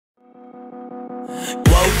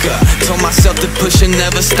Woke up, told myself to push and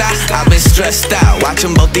never stop. I've been stressed out,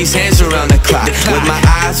 watching both these hands around the clock. With my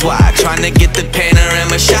eyes wide, trying to get the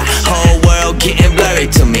panorama shot. Whole world getting blurry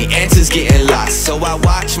to me, answers getting lost. So I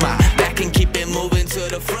watch my back and keep it moving to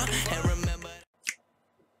the front. And remember.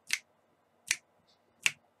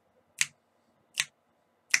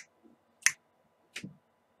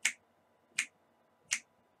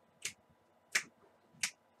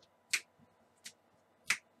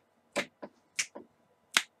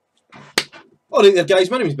 Alright there guys,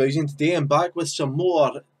 my name is Bowsy and today I'm back with some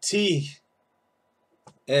more TLC.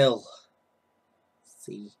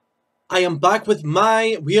 I am back with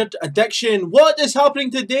my weird addiction. What is happening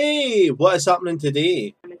today? What is happening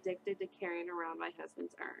today? I'm addicted to carrying around my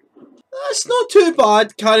husband's urn. That's not too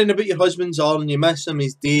bad, carrying about your husband's urn. You miss him,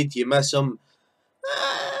 he's dead, you miss him.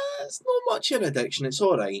 It's not much of an addiction, it's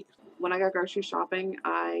alright. When I go grocery shopping,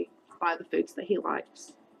 I buy the foods that he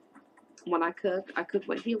likes. When I cook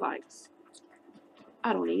what he likes.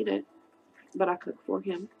 I don't eat it, but I cook for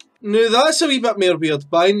him. No, that's a wee bit more weird.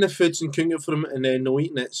 Buying the foods and cooking it for him and then no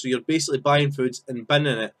eating it. So you're basically buying foods and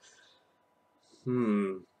binning it.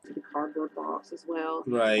 The cardboard box as well.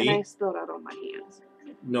 Right. And I spilled out on my hands.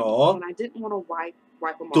 No. And I didn't want to wipe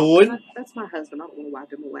them Don't. off. That's my husband. I don't want to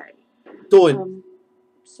wipe him away. Don't.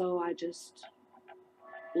 So I just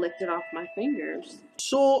licked it off my fingers.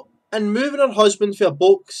 So, in moving her husband for a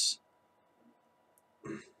box,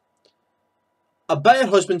 a bit of her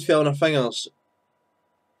husband fell on her fingers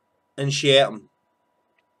and she ate him.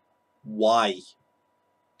 Why?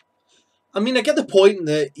 I mean, I get the point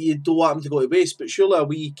that you don't want him to go to waste, but surely a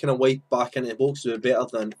wee kind of wipe back into the box would be better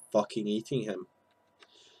than fucking eating him.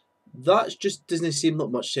 That just doesn't seem like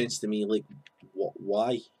much sense to me. Like, what?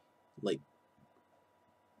 Why? Like,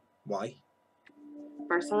 why?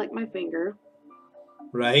 First I lick my finger.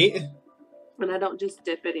 Right? And I don't just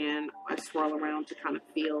dip it in. I swirl around to kind of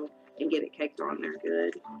feel and get it caked on there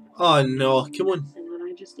good. Oh no, come on. And then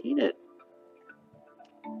I just eat it.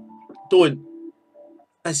 Don't.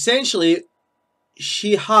 Essentially,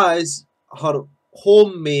 she has her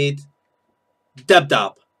homemade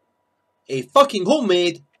dab-dab. A fucking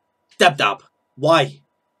homemade dab-dab. Why?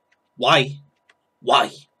 Why?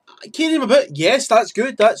 Why? I care him about, yes, that's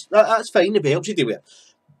good, that's fine if it helps you deal with it.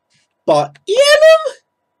 But eating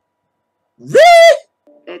him? Really?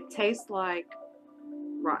 It tastes like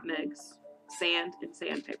rotten eggs, sand, and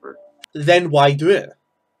sandpaper. Then why do it?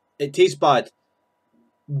 It tastes bad,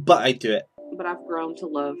 but I do it. But I've grown to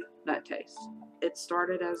love that taste. It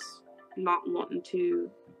started as not wanting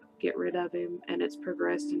to get rid of him, and it's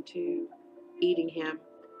progressed into eating him.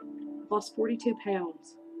 Lost 42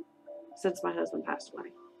 pounds since my husband passed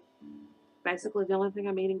away. Basically, the only thing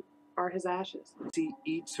I'm eating are his ashes. She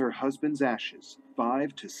eats her husband's ashes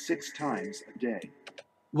 5 to 6 times a day.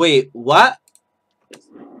 Wait, what?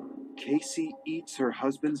 Casey eats her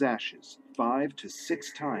husband's ashes 5 to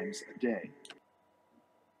 6 times a day.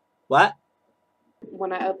 What?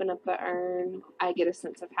 When I open up the urn, I get a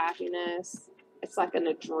sense of happiness. It's like an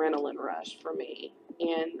adrenaline rush for me.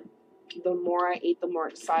 And the more I eat, the more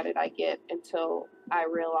excited I get until I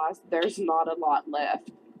realize there's not a lot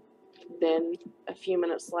left. Then a few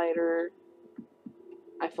minutes later,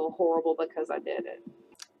 I feel horrible because I did it.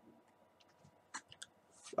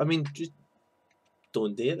 I mean, just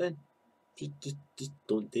don't do it then. Just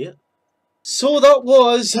don't do it. So that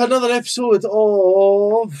was another episode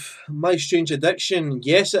of My Strange Addiction.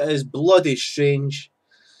 Yes, it is bloody strange.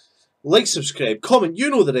 Like, subscribe, comment, you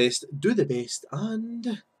know the rest. Do the best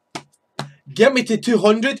and get me to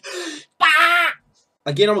 200.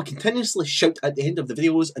 Again, I will continuously shout at the end of the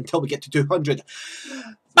videos until we get to 200.